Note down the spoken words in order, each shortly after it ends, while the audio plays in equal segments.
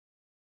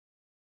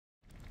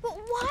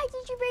Why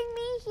did you bring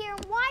me here,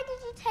 and why did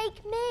you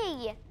take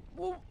me?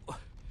 Well,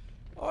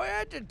 I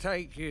had to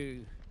take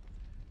you.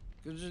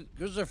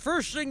 Because the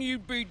first thing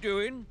you'd be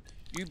doing,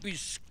 you'd be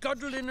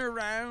scuttling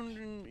around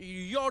and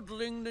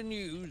yodeling the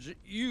news that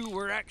you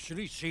were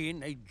actually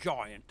seeing a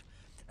giant.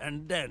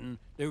 And then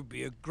there would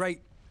be a great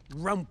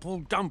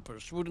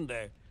rumple-dumpus, wouldn't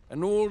there?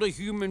 And all the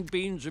human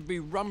beings would be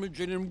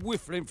rummaging and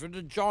whiffling for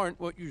the giant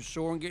what you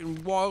saw and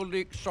getting wildly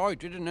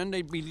excited, and then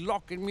they'd be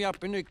locking me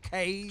up in a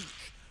cage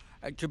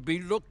to be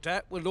looked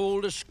at with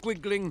all the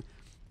squiggling,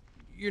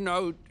 you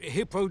know,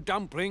 hippo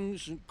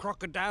dumplings and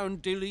crocodile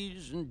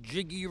dillies and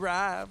jiggy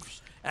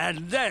raves.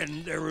 And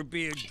then there would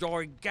be a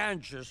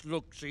gigantic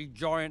look-see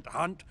giant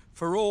hunt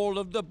for all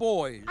of the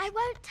boys. I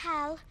won't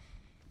tell.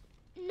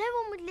 No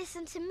one would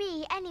listen to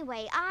me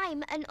anyway.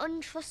 I'm an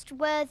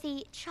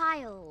untrustworthy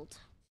child.